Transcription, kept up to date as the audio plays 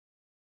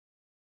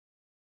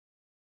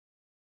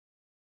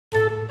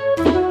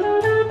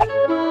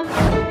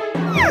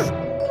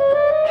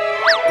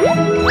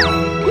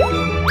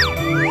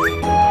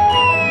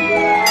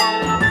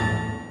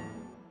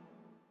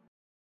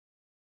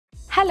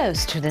Hello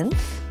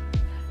students,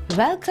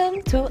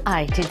 welcome to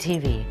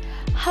iTTV.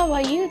 How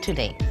are you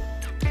today?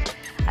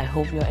 I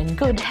hope you're in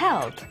good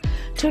health.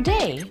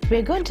 Today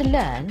we're going to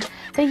learn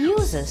the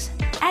uses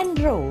and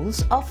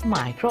roles of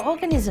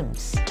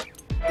microorganisms.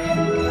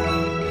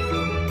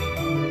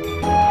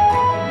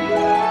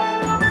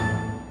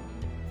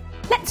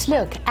 Let's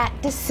look at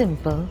this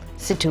simple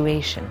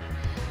situation.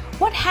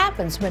 What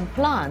happens when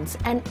plants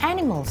and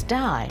animals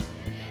die?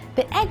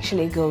 They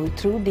actually go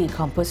through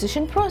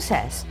decomposition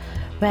process,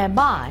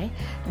 whereby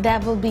there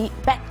will be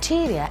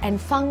bacteria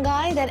and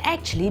fungi that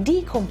actually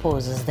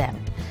decomposes them.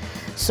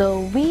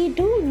 So we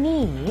do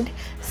need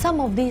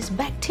some of these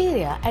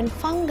bacteria and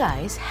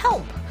fungi's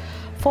help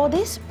for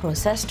this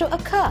process to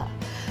occur.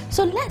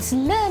 So let's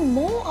learn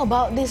more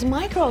about these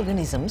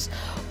microorganisms.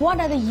 What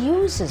are the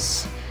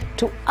uses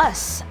to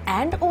us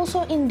and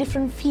also in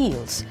different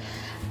fields,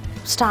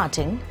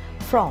 starting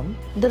from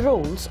the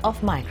roles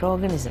of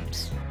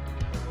microorganisms.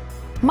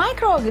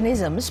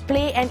 Microorganisms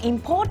play an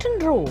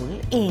important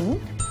role in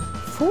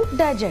food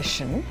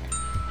digestion,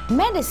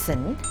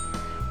 medicine,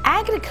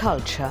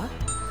 agriculture,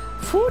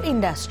 food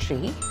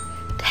industry,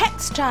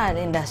 textile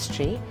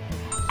industry,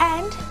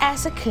 and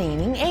as a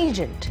cleaning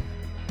agent.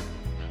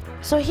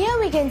 So here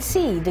we can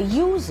see the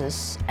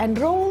uses and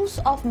roles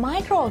of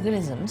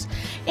microorganisms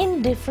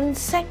in different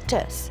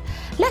sectors.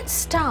 Let's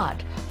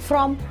start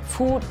from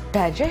food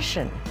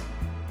digestion.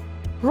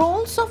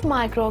 Roles of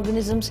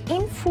microorganisms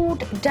in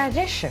food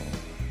digestion.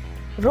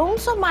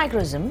 Roles of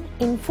microorganisms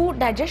in food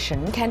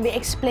digestion can be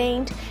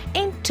explained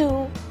in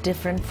two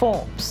different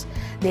forms.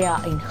 They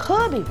are in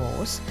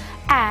herbivores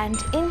and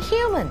in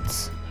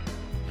humans.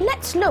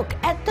 Let's look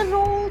at the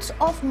roles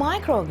of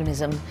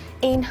microorganisms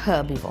in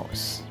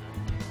herbivores.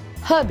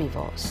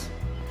 Herbivores.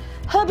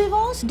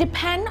 Herbivores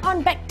depend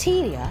on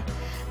bacteria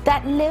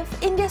that live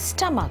in their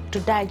stomach to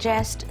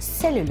digest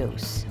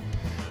cellulose.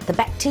 The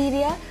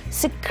bacteria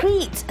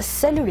secretes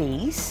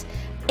cellulase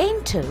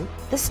into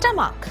the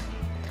stomach.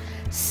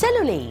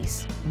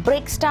 Cellulase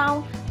breaks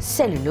down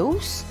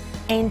cellulose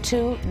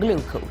into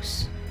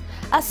glucose,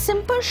 a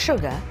simple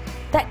sugar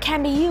that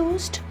can be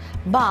used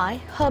by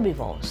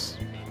herbivores.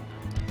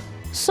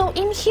 So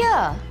in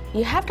here,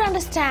 you have to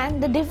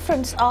understand the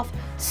difference of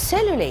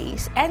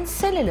cellulase and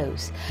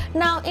cellulose.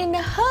 Now in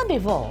a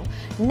herbivore,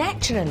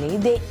 naturally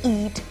they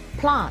eat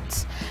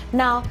plants.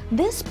 Now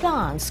these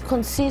plants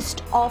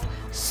consist of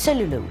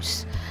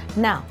cellulose.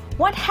 Now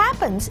what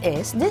happens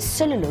is this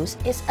cellulose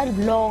is a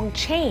long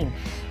chain.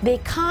 They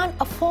can't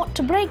afford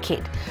to break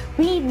it.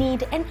 We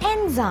need an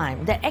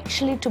enzyme that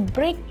actually to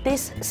break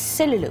this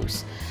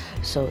cellulose.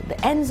 So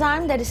the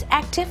enzyme that is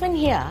active in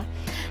here,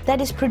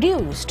 that is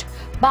produced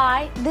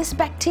by this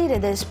bacteria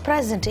that is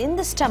present in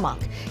the stomach,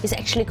 is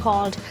actually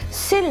called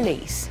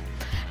cellulase.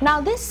 Now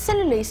this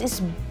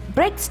cellulase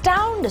breaks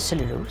down the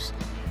cellulose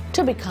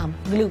to become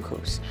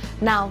glucose.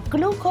 Now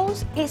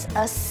glucose is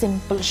a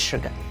simple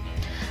sugar.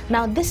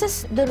 Now this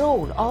is the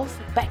role of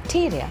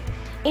bacteria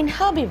in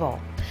herbivore.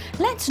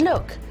 Let's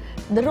look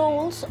the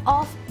roles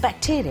of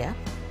bacteria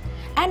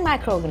and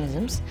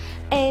microorganisms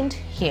in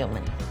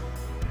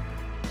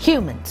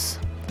humans.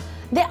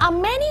 There are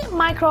many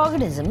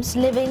microorganisms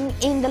living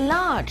in the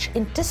large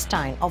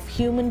intestine of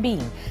human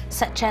beings,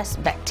 such as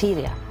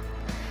bacteria.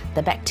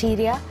 The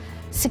bacteria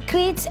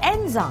secretes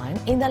enzyme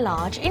in the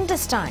large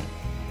intestine.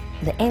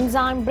 The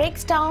enzyme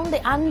breaks down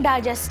the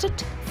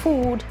undigested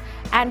food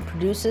and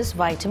produces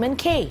vitamin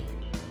K.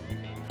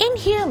 In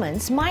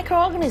humans,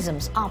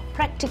 microorganisms are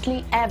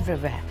practically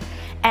everywhere,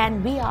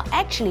 and we are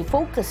actually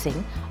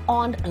focusing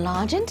on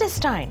large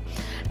intestine.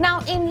 Now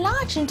in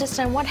large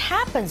intestine, what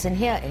happens in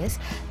here is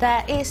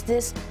there is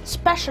this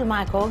special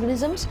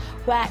microorganisms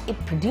where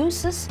it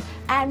produces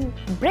and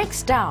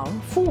breaks down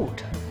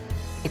food.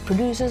 It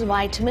produces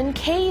vitamin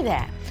K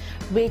there,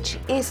 which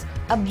is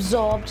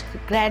absorbed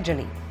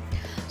gradually.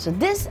 So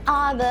these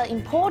are the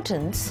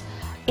importance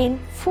in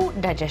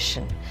food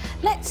digestion.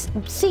 Let's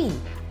see,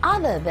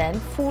 other than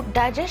food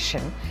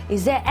digestion,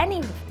 is there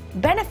any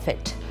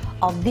benefit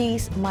of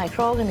these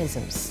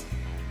microorganisms?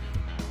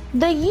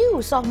 The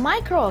use of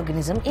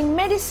microorganisms in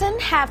medicine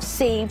have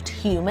saved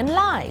human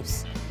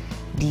lives.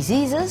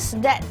 Diseases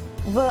that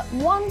were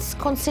once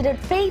considered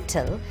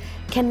fatal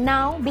can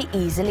now be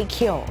easily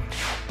cured.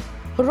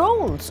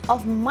 Roles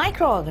of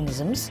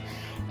microorganisms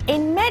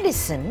in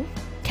medicine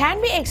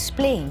can be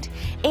explained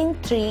in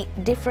three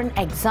different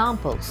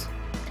examples.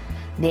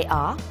 They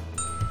are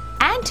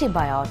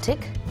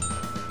antibiotic,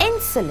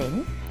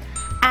 insulin,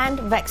 and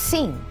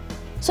vaccine.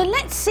 So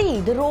let's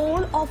see the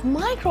role of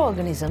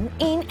microorganism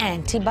in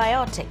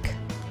antibiotic.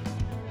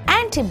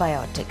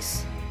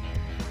 Antibiotics.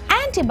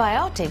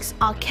 Antibiotics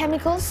are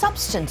chemical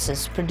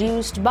substances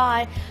produced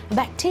by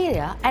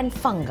bacteria and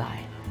fungi.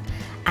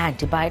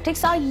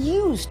 Antibiotics are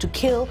used to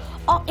kill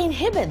or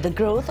inhibit the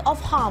growth of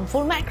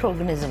harmful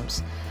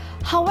microorganisms.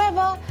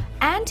 However,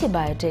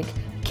 antibiotic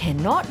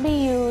cannot be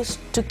used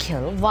to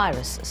kill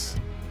viruses.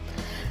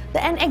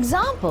 An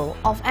example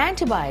of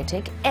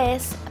antibiotic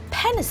is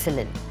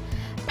penicillin.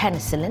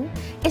 Penicillin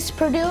is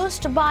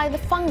produced by the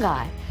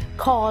fungi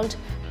called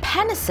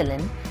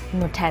Penicillium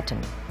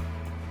notatum.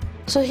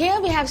 So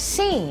here we have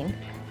seen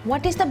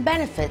what is the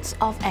benefits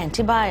of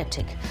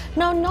antibiotic.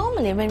 Now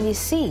normally when we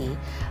see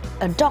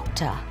a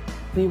doctor,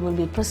 we will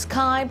be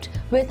prescribed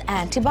with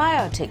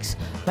antibiotics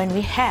when we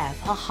have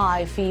a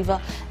high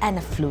fever and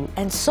a flu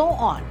and so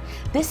on.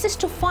 This is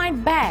to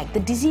fight back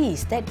the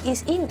disease that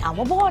is in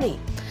our body.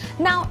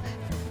 Now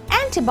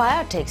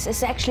antibiotics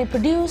is actually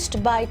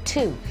produced by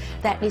two,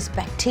 that is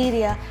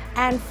bacteria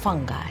and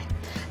fungi.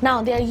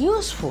 Now they are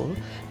useful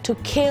to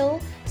kill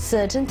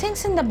certain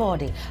things in the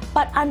body,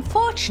 but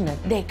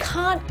unfortunately they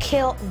can't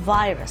kill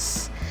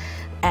virus.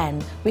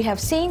 And we have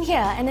seen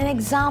here in an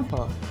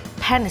example,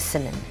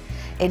 penicillin.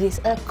 It is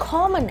a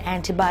common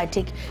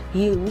antibiotic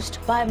used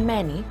by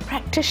many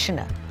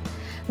practitioners.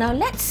 Now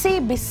let's see,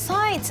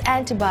 besides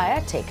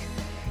antibiotic,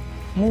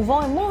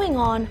 moving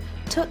on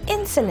to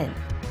insulin.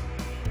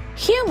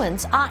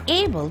 Humans are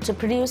able to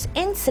produce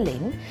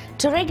insulin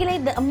to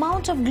regulate the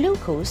amount of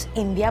glucose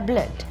in their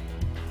blood.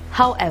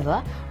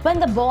 However,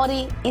 when the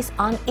body is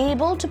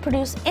unable to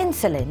produce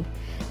insulin,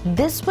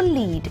 this will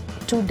lead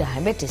to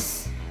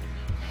diabetes.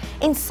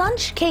 In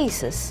such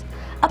cases,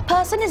 a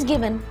person is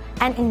given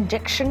an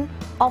injection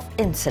of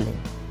insulin.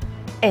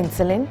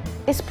 Insulin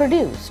is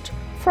produced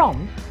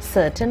from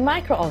certain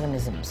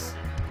microorganisms.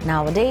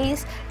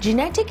 Nowadays,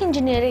 genetic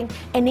engineering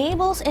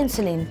enables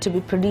insulin to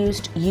be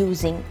produced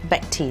using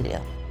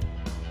bacteria.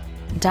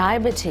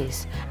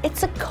 Diabetes,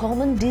 it's a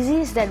common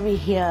disease that we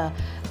hear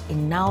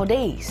in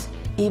nowadays.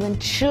 Even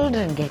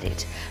children get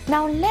it.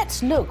 Now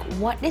let's look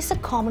what is a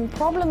common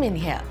problem in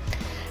here.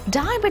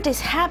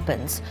 Diabetes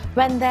happens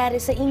when there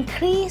is an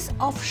increase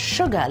of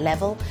sugar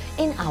level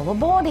in our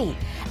body,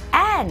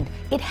 and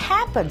it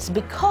happens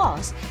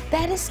because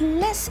there is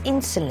less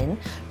insulin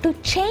to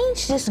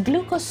change this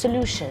glucose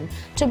solution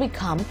to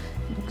become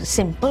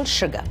simple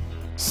sugar.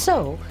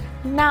 So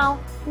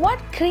now what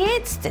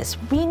creates this?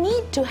 We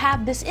need to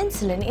have this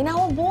insulin in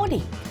our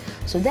body.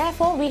 So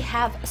therefore we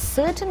have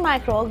certain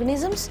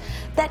microorganisms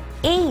that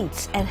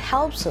aids and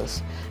helps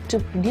us to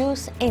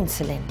produce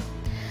insulin.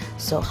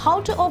 So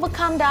how to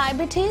overcome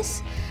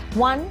diabetes?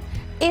 One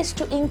is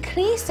to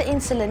increase the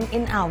insulin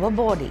in our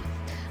body,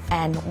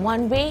 and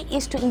one way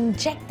is to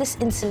inject this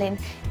insulin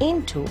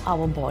into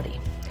our body.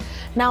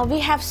 Now we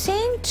have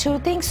seen two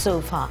things so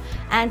far,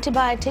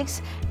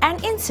 antibiotics and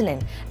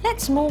insulin.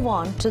 Let's move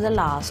on to the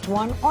last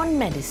one on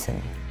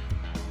medicine.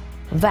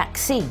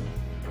 Vaccine.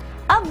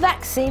 A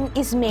vaccine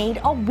is made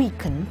of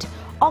weakened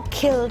or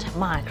killed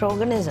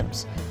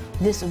microorganisms.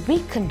 This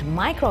weakened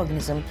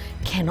microorganism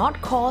cannot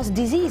cause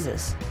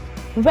diseases.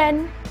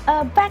 When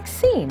a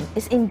vaccine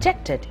is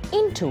injected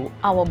into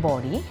our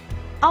body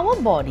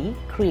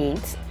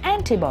creates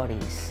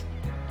antibodies.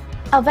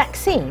 A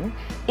vaccine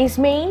is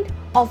made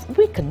of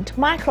weakened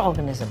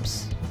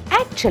microorganisms.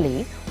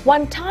 Actually,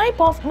 one type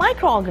of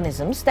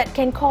microorganisms that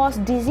can cause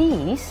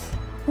disease.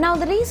 Now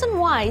the reason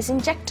why it's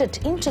injected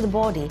into the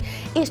body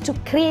is to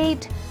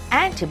create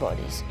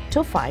antibodies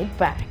to fight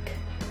back.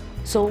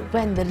 So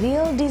when the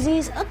real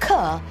disease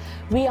occurs,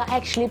 we are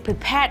actually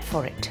prepared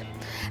for it.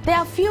 There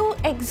are few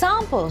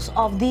examples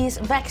of these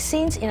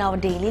vaccines in our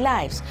daily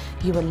lives.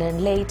 You will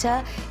learn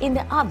later in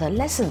the other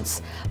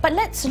lessons. But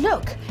let's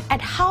look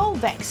at how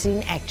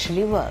vaccine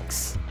actually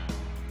works.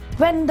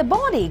 When the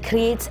body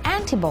creates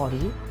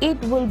antibody, it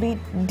will be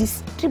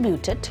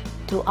distributed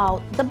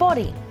throughout the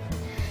body.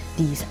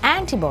 These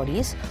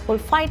antibodies will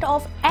fight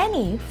off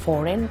any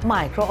foreign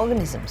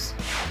microorganisms.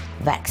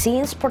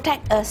 Vaccines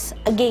protect us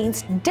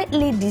against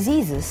deadly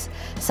diseases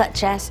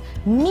such as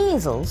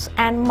measles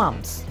and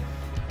mumps.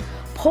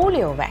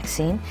 Polio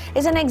vaccine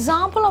is an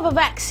example of a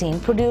vaccine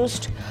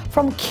produced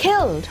from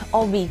killed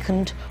or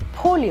weakened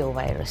polio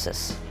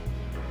viruses.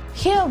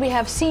 Here we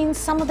have seen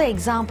some of the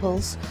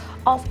examples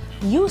of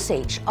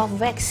usage of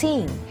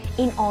vaccine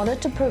in order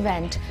to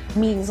prevent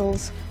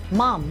measles,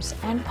 mumps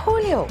and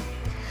polio.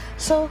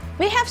 So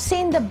we have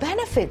seen the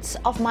benefits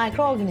of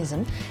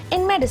microorganism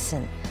in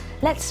medicine.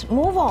 Let's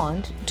move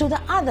on to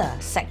the other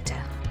sector.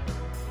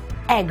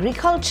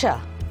 Agriculture.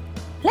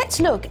 Let's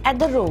look at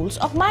the roles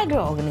of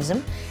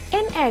microorganisms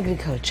in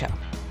agriculture.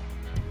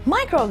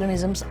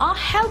 Microorganisms are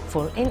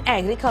helpful in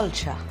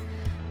agriculture.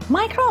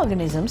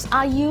 Microorganisms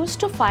are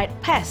used to fight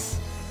pests,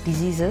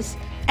 diseases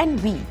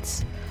and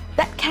weeds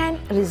that can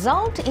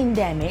result in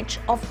damage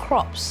of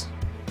crops.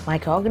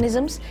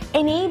 Microorganisms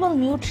enable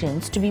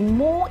nutrients to be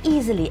more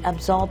easily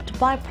absorbed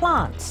by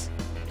plants.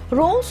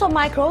 Roles of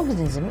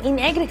microorganisms in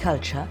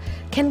agriculture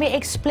can be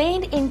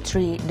explained in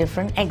three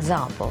different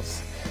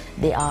examples.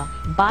 They are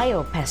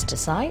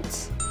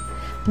biopesticides,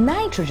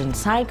 nitrogen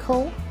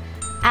cycle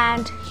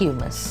and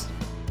humus.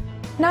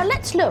 Now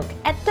let's look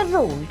at the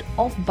role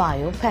of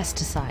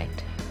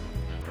biopesticide.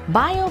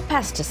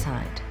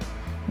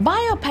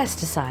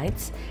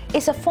 Biopesticides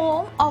is a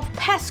form of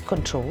pest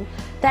control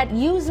that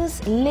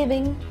uses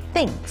living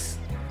things.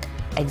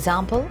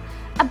 Example,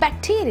 a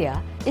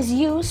bacteria is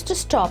used to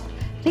stop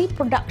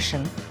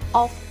reproduction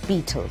of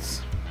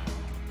beetles.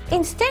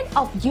 Instead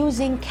of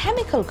using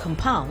chemical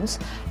compounds,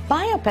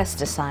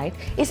 biopesticide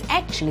is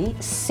actually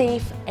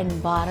safe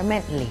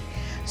environmentally.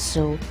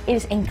 So it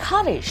is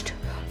encouraged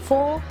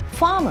for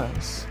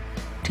farmers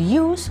to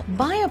use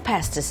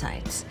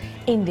biopesticides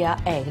in their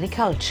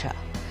agriculture.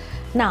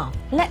 Now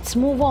let's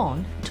move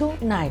on to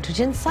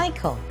nitrogen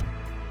cycle.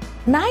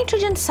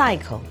 Nitrogen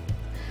cycle.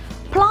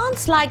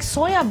 Plants like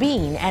soya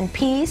bean and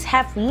peas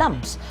have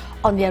lumps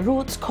on their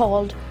roots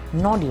called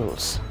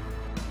nodules.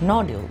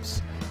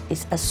 Nodules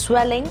is a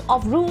swelling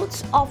of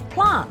roots of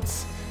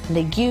plants,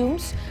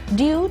 legumes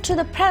due to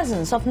the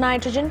presence of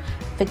nitrogen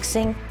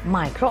fixing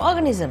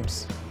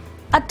microorganisms.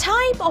 A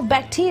type of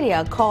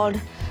bacteria called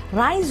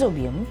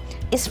rhizobium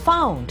is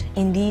found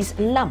in these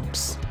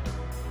lumps.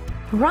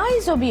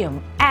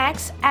 Rhizobium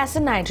acts as a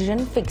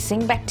nitrogen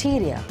fixing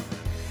bacteria.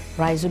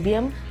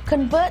 Rhizobium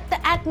convert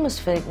the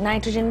atmospheric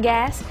nitrogen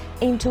gas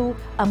into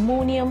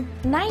ammonium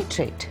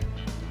nitrate.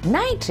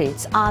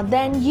 Nitrates are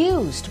then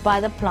used by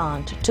the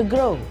plant to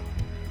grow.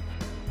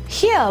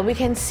 Here we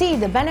can see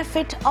the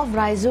benefit of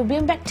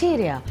rhizobium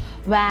bacteria,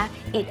 where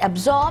it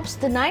absorbs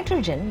the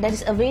nitrogen that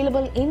is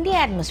available in the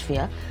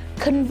atmosphere,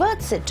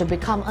 converts it to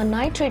become a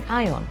nitrate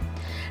ion.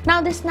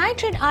 Now this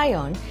nitrate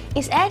ion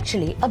is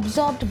actually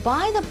absorbed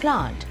by the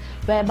plant,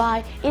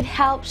 whereby it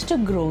helps to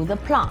grow the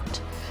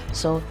plant.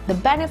 So the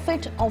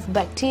benefit of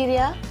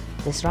bacteria,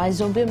 this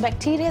rhizobium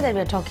bacteria that we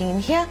are talking in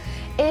here,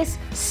 is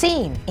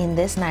seen in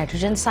this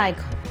nitrogen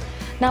cycle.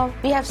 Now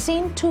we have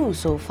seen two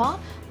so far,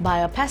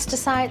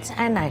 biopesticides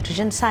and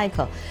nitrogen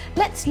cycle.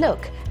 Let's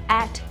look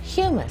at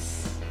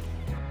humus.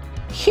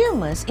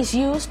 Humus is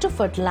used to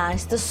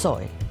fertilize the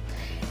soil.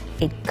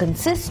 It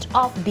consists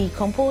of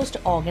decomposed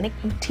organic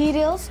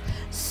materials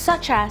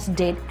such as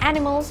dead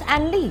animals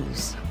and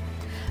leaves.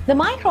 The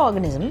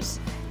microorganisms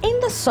in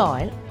the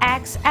soil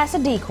acts as a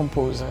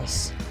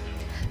decomposers.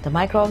 The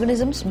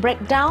microorganisms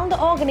break down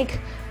the organic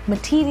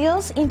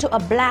materials into a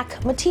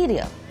black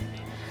material.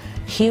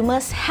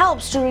 Humus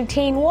helps to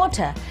retain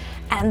water,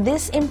 and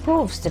this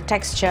improves the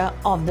texture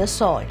of the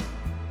soil.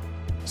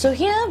 So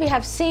here we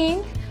have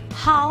seen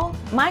how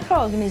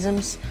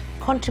microorganisms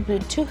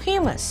contribute to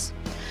humus.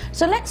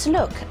 So let's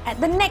look at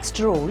the next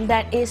role,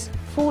 that is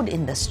food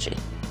industry.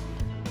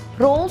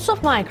 Roles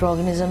of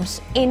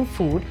microorganisms in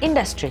food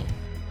industry.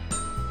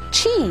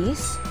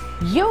 Cheese,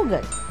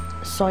 yogurt,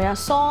 soya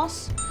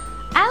sauce,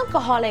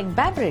 alcoholic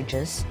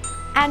beverages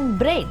and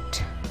bread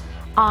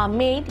are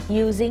made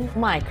using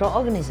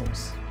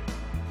microorganisms.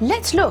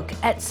 Let's look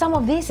at some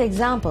of these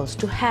examples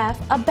to have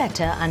a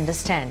better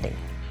understanding.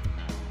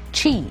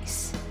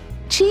 Cheese.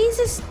 Cheese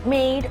is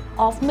made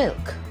of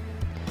milk.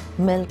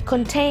 Milk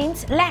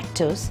contains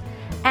lactose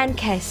and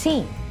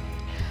casein.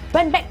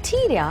 When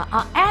bacteria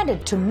are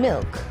added to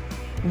milk,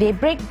 they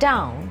break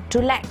down to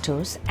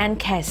lactose and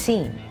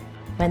casein.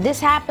 When this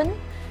happens,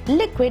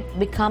 liquid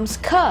becomes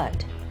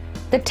curd.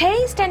 The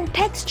taste and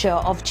texture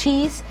of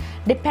cheese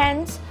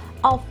depends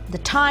on the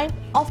type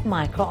of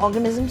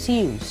microorganisms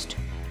used.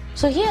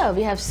 So here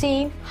we have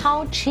seen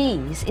how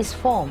cheese is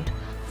formed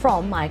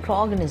from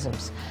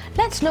microorganisms.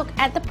 Let's look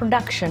at the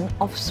production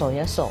of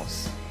soya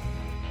sauce.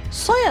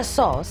 Soya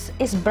sauce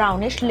is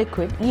brownish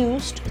liquid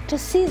used to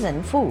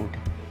season food.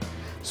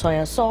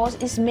 Soya sauce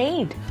is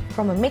made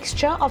from a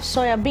mixture of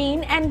soya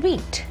bean and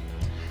wheat.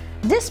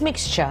 This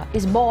mixture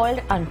is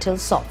boiled until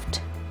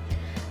soft.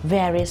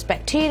 Various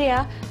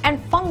bacteria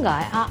and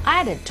fungi are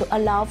added to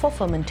allow for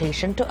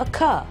fermentation to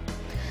occur.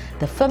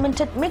 The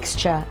fermented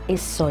mixture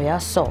is soya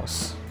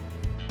sauce.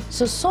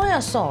 So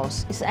soya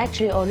sauce is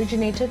actually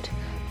originated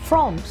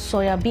from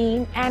soya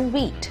bean and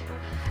wheat,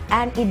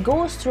 and it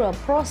goes through a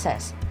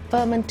process,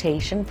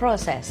 fermentation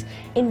process,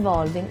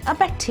 involving a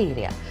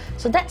bacteria.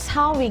 So that's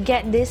how we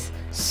get this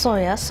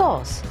soya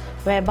sauce,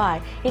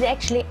 whereby it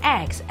actually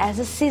acts as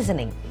a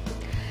seasoning.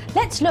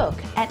 Let's look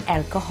at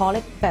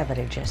alcoholic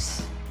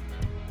beverages.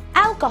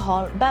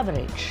 Alcohol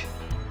beverage.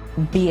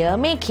 Beer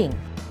making.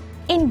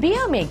 In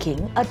beer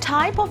making, a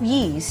type of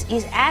yeast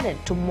is added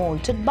to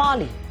malted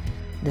barley.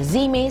 The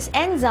zymase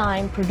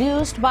enzyme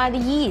produced by the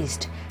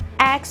yeast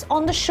acts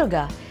on the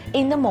sugar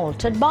in the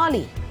malted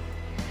barley.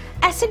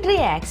 Acid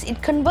reacts,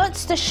 it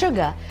converts the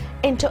sugar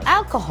into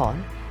alcohol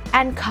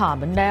and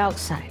carbon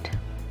dioxide.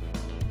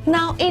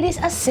 Now it is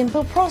a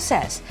simple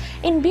process.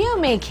 In beer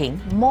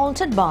making,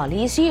 malted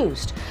barley is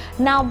used.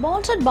 Now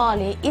malted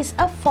barley is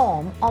a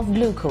form of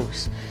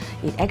glucose.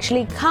 It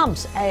actually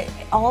comes,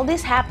 all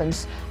this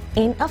happens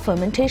in a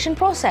fermentation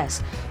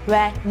process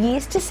where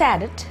yeast is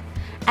added,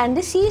 and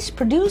this yeast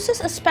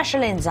produces a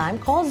special enzyme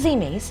called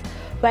zymase,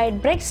 where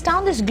it breaks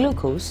down this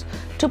glucose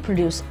to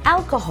produce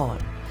alcohol.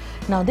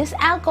 Now this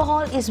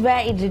alcohol is where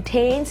it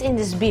retains in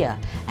this beer,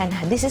 and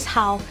this is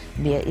how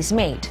beer is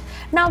made.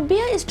 Now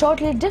beer is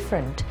totally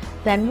different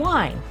than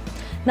wine.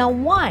 Now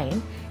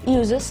wine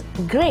uses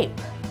grape,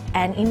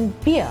 and in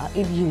beer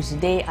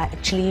they are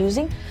actually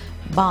using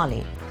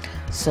barley.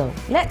 So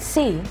let's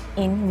see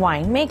in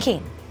wine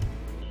making.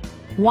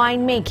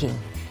 Wine making.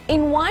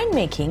 In wine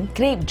making,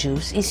 grape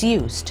juice is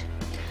used.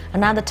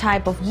 Another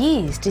type of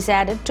yeast is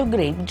added to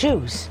grape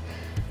juice.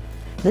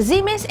 The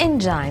zymase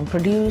enzyme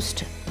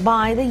produced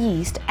by the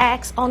yeast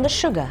acts on the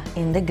sugar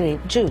in the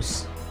grape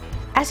juice.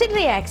 As it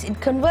reacts,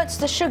 it converts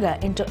the sugar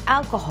into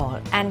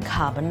alcohol and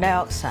carbon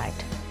dioxide.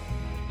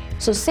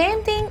 So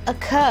same thing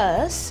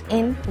occurs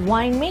in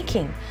wine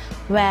making,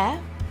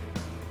 where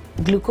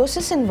glucose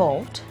is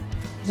involved.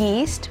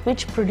 Yeast,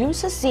 which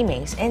produces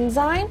zymase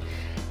enzyme,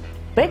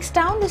 breaks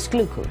down this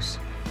glucose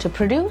to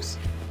produce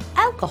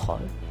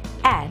alcohol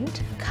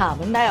and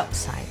carbon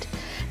dioxide.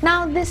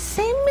 Now this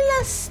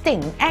similar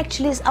thing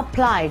actually is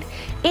applied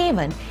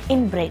even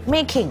in bread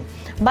making.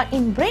 But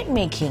in bread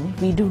making,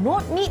 we do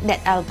not need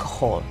that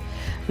alcohol.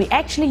 We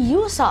actually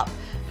use up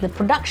the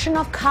production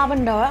of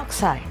carbon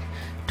dioxide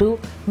to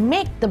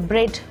make the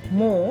bread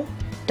more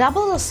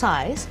double the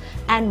size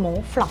and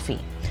more fluffy.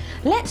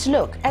 Let's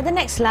look at the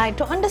next slide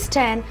to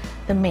understand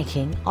the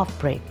making of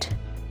bread.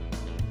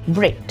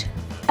 Bread.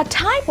 A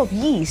type of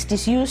yeast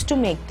is used to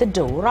make the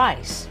dough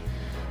rise.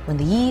 When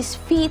the yeast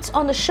feeds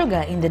on the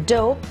sugar in the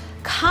dough,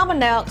 carbon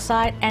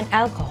dioxide and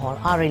alcohol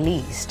are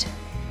released.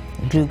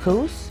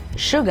 Glucose,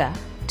 sugar,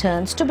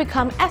 turns to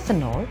become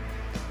ethanol,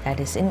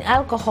 that is in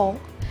alcohol,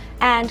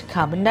 and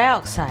carbon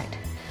dioxide.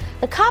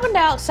 The carbon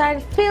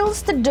dioxide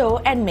fills the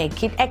dough and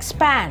makes it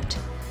expand.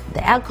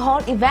 The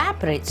alcohol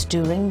evaporates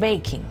during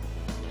baking.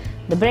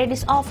 The bread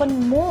is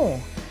often more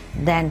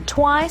than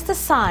twice the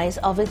size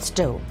of its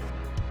dough.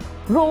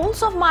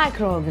 Roles of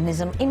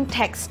microorganisms in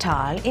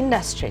textile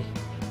industry.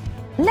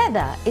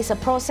 Leather is a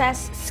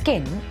processed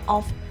skin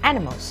of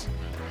animals.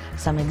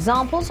 Some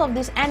examples of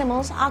these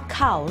animals are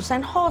cows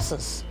and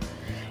horses.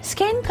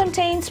 Skin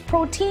contains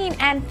protein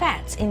and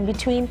fats in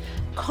between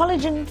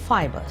collagen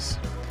fibers.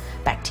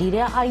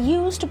 Bacteria are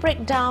used to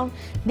break down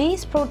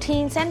these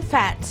proteins and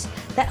fats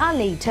that are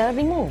later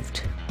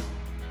removed.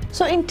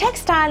 So in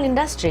textile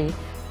industry,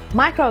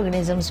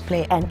 microorganisms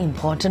play an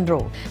important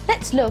role.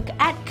 Let's look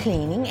at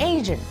cleaning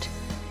agent.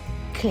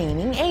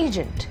 Cleaning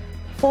agent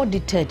for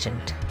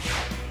detergent.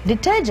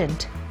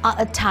 Detergent are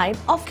a type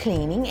of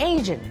cleaning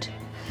agent.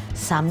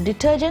 Some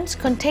detergents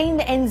contain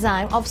the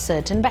enzyme of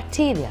certain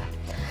bacteria.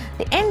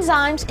 The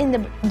enzymes in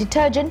the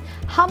detergent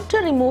help to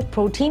remove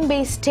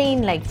protein-based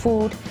stain like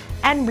food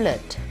and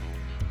blood.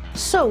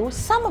 So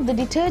some of the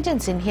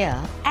detergents in here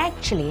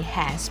actually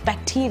has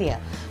bacteria.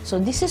 So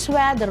this is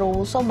where the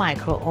roles of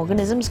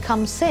microorganisms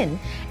comes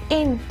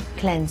in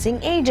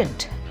cleansing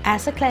agent,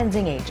 as a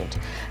cleansing agent.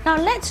 Now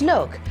let's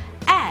look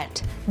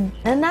at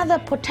another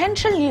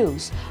potential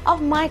use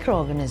of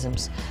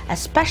microorganisms,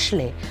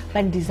 especially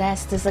when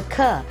disasters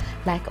occur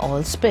like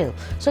oil spill.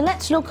 So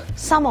let's look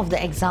some of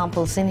the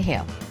examples in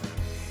here.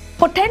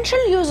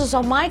 Potential uses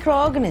of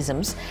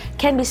microorganisms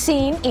can be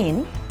seen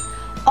in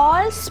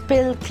oil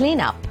spill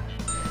cleanup,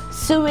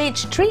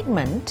 sewage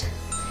treatment,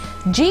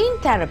 gene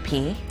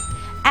therapy,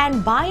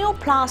 and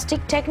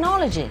bioplastic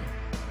technology.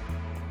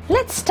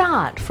 Let's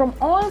start from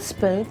oil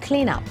spill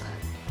cleanup.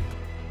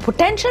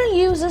 Potential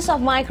uses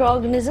of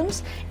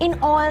microorganisms in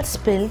oil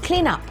spill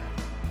cleanup.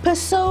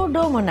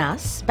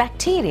 Pseudomonas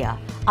bacteria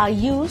are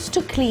used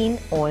to clean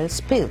oil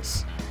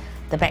spills.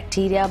 The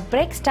bacteria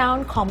breaks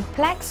down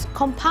complex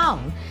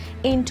compounds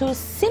into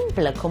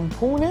simpler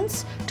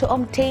components to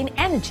obtain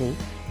energy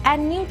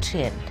and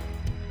nutrient.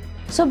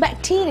 So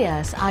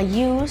bacteria are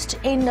used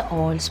in the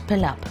oil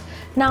spill up.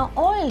 Now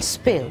oil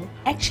spill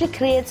actually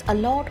creates a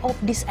lot of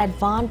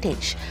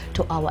disadvantage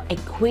to our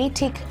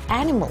aquatic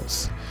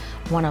animals.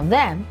 One of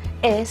them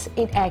is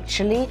it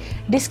actually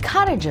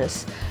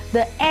discourages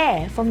the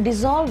air from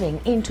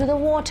dissolving into the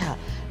water,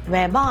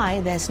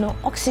 whereby there's no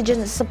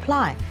oxygen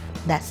supply.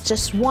 That's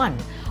just one.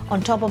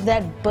 On top of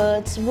that,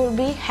 birds will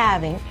be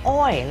having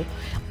oil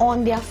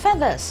on their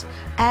feathers,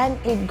 and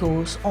it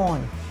goes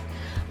on.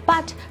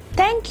 But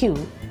thanks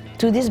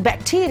to this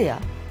bacteria,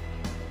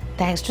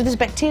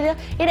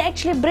 it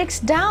actually breaks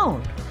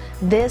down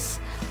this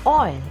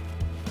oil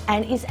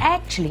and is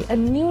actually a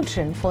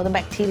nutrient for the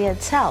bacteria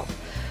itself.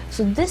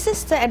 So this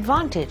is the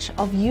advantage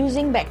of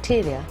using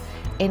bacteria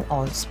in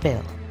oil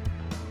spill.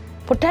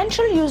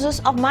 Potential uses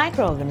of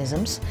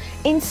microorganisms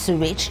in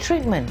sewage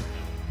treatment.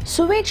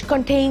 Sewage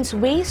contains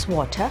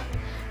wastewater,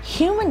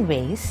 human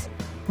waste,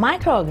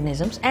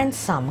 microorganisms, and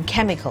some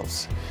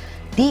chemicals.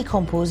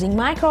 Decomposing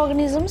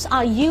microorganisms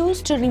are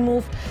used to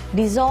remove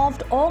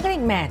dissolved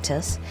organic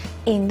matters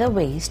in the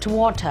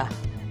wastewater.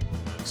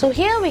 So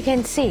here we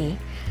can see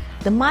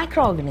the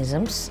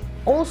microorganisms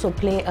also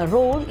play a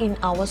role in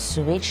our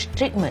sewage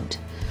treatment,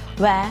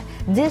 where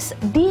this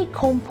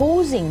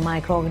decomposing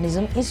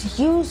microorganism is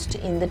used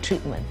in the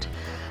treatment.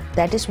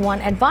 That is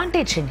one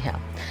advantage in here.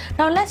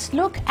 Now let's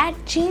look at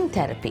gene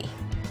therapy.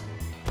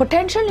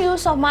 Potential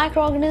use of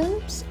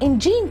microorganisms in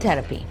gene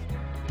therapy.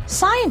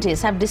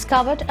 Scientists have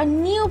discovered a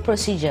new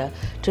procedure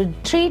to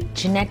treat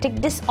genetic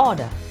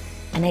disorder.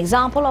 An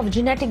example of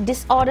genetic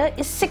disorder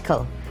is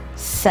sickle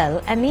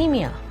cell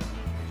anemia.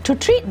 To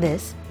treat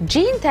this,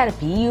 gene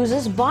therapy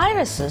uses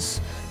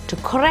viruses to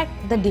correct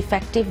the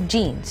defective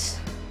genes.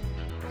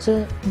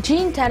 So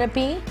gene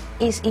therapy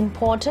is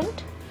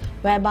important,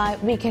 whereby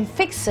we can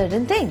fix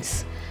certain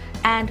things,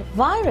 and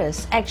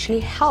virus actually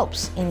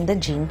helps in the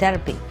gene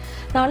therapy.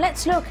 Now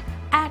let's look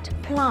at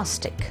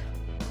plastic.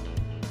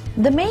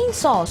 The main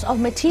source of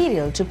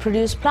material to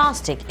produce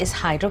plastic is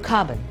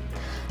hydrocarbon.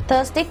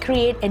 Thus, they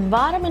create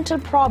environmental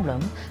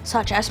problems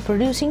such as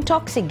producing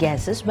toxic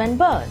gases when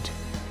burned.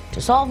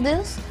 To solve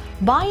this,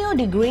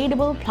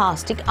 biodegradable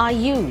plastic are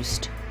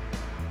used.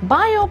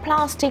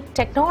 Bioplastic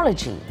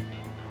technology.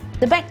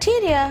 The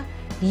bacteria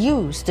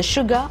use the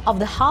sugar of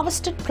the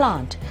harvested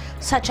plant,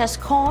 such as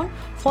corn,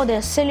 for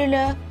their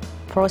cellular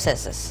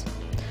processes.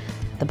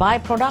 The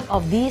byproduct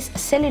of these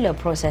cellular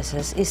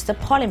processes is the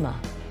polymer.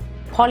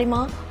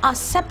 Polymers are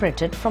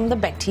separated from the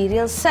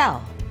bacterial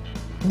cell.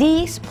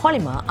 These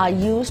polymers are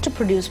used to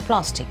produce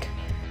plastic.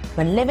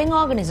 When living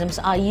organisms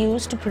are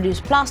used to produce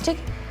plastic,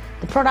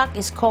 the product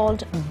is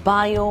called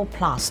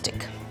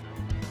bioplastic.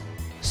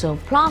 So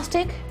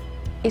plastic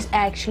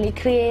actually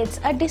creates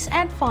a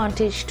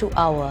disadvantage to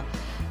our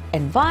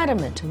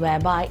environment,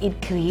 whereby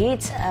it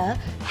creates a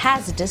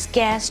hazardous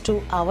gas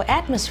to our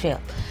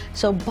atmosphere.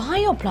 So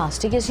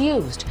bioplastic is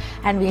used,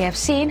 and we have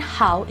seen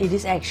how it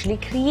is actually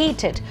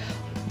created,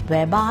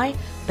 whereby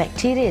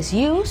bacteria is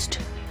used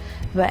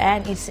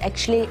and it's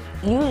actually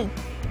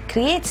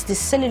creates this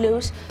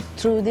cellulose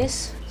through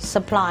this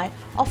supply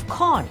of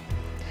corn.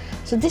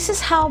 So this is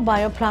how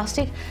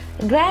bioplastic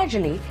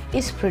gradually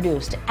is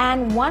produced,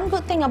 and one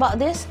good thing about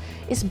this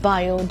is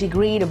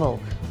biodegradable,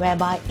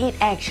 whereby it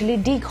actually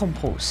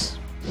decomposes.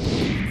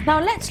 Now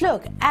let's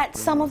look at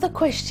some of the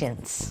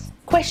questions.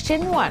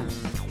 Question 1.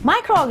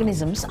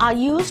 Microorganisms are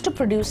used to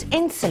produce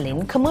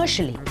insulin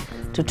commercially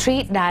to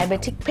treat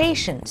diabetic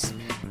patients.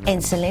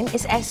 Insulin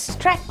is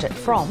extracted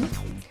from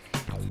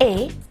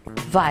A.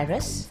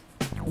 Virus,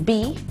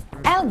 B.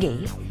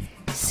 Algae,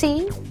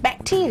 C.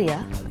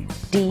 Bacteria,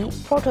 D.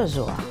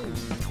 Protozoa.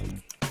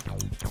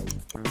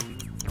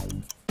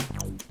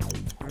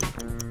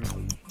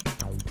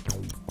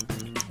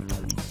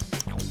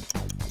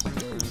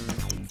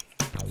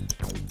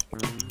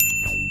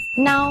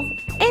 Now,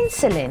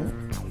 insulin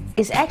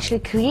is actually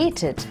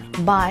created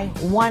by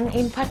one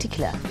in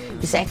particular.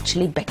 It's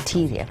actually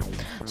bacteria.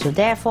 So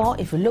therefore,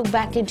 if you look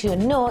back into your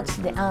notes,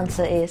 the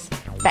answer is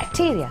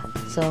bacteria.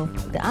 So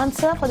the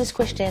answer for this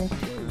question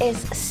is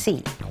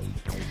C.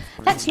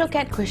 Let's look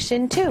at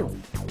question 2.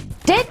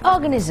 Dead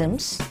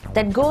organisms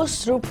that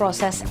goes through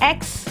process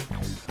X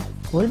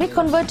will be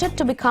converted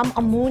to become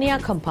ammonia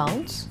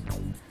compounds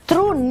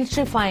through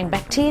nitrifying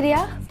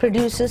bacteria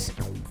produces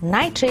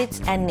nitrates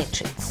and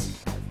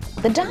nitrates.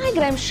 The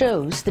diagram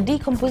shows the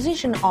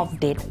decomposition of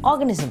dead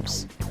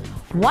organisms.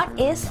 What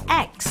is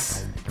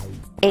X?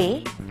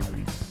 A.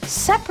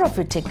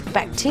 Saprophytic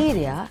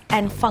bacteria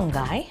and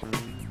fungi.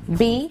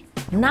 B.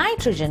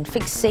 Nitrogen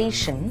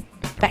fixation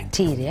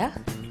bacteria.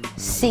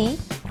 C.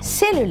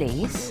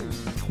 Cellulase.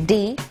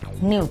 D.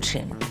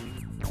 Nutrient.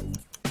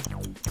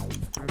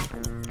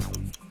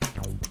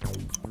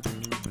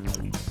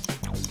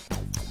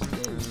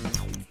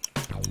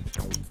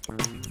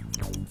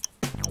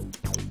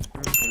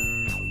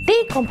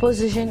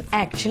 Decomposition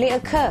actually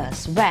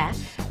occurs where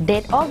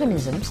dead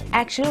organisms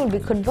actually will be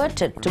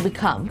converted to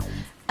become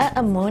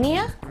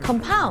ammonia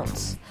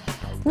compounds.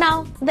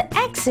 Now the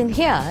X in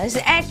here is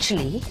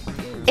actually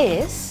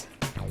A.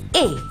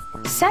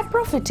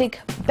 Saprophytic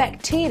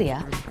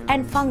bacteria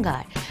and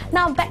fungi.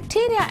 Now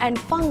bacteria and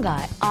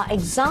fungi are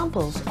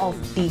examples of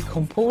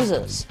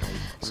decomposers.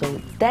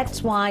 So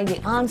that's why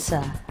the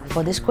answer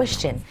for this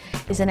question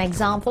is an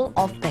example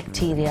of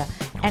bacteria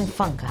and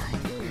fungi.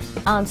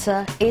 The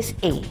answer is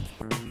A.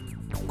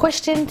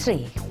 Question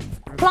 3.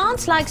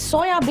 Plants like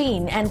soya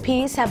bean and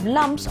peas have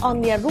lumps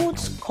on their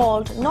roots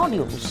called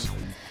nodules.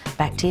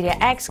 Bacteria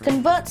X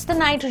converts the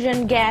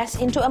nitrogen gas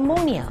into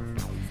ammonia.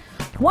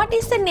 What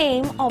is the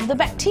name of the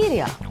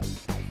bacteria?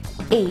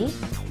 A.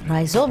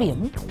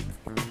 Rhizobium.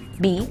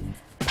 B.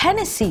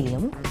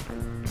 Penicillium.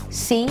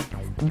 C.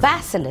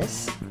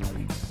 Bacillus.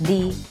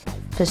 D.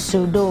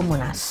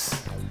 Pseudomonas.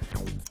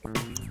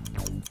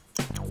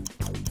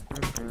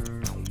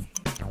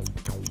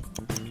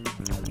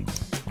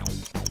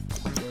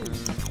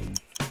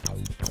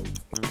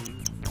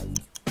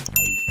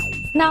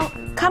 Now,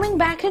 coming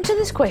back into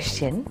this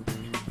question,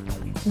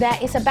 there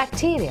is a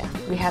bacteria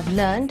we have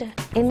learned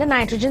in the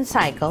nitrogen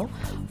cycle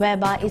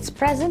whereby it's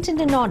present in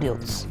the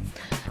nodules.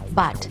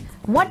 But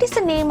what is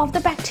the name of the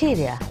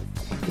bacteria?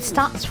 It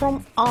starts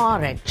from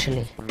R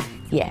actually.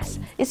 Yes,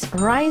 it's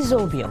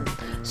Rhizobium.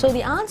 So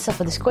the answer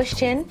for this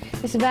question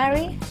is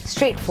very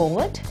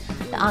straightforward.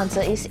 The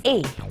answer is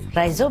A,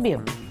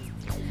 Rhizobium.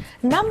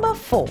 Number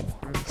 4.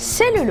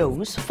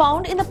 Cellulose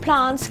found in the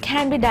plants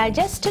can be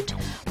digested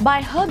by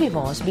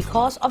herbivores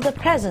because of the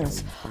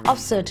presence of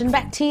certain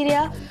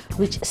bacteria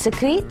which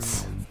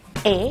secretes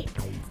A.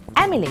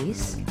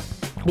 Amylase,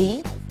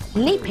 B.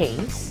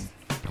 Lipase,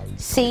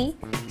 C.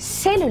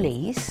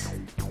 Cellulase,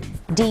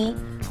 D.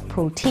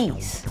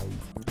 Protease.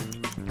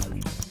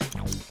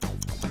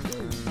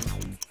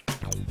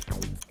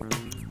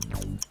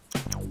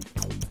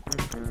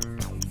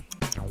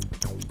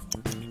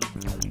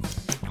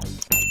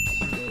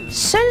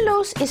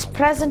 Cellulose is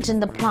present in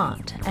the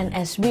plant, and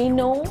as we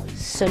know,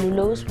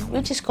 cellulose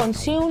which is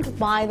consumed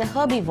by the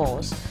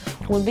herbivores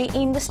will be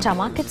in the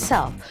stomach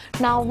itself.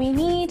 Now we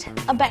need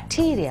a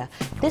bacteria.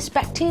 This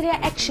bacteria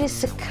actually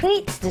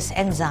secretes this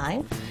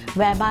enzyme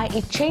whereby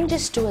it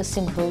changes to a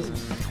simple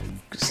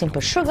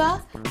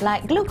sugar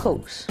like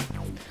glucose.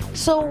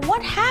 So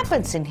what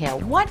happens in here?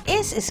 What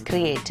is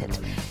created?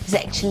 Is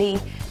actually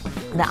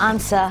the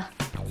answer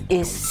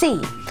is C,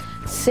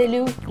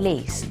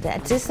 cellulase.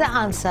 That is the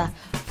answer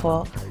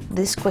for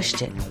this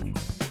question.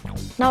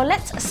 Now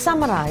let's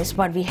summarize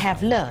what we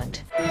have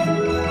learned.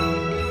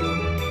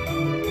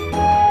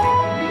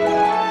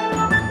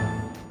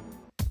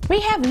 We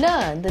have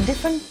learned the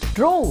different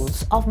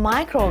roles of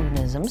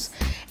microorganisms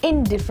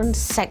in different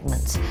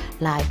segments.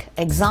 Like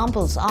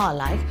examples are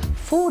like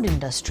food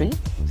industry,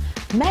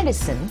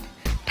 medicine,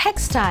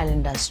 textile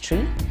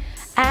industry,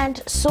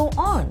 and so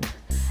on.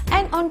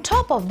 And on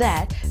top of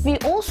that, we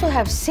also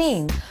have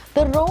seen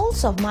the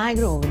roles of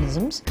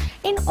microorganisms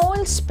in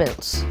oil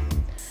spills,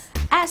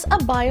 as a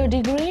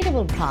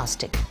biodegradable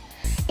plastic,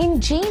 in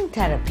gene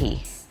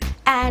therapy,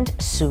 and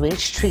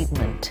sewage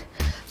treatment.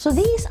 So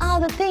these are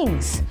the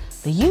things,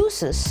 the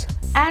uses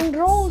and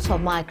roles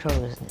of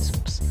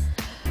microorganisms.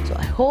 So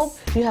I hope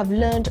you have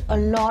learned a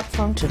lot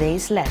from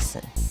today's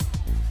lesson.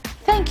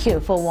 Thank you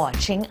for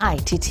watching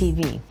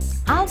iTTV.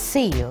 I'll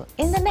see you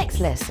in the next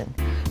lesson.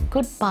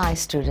 Goodbye,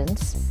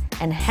 students,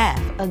 and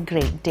have a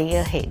great day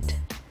ahead.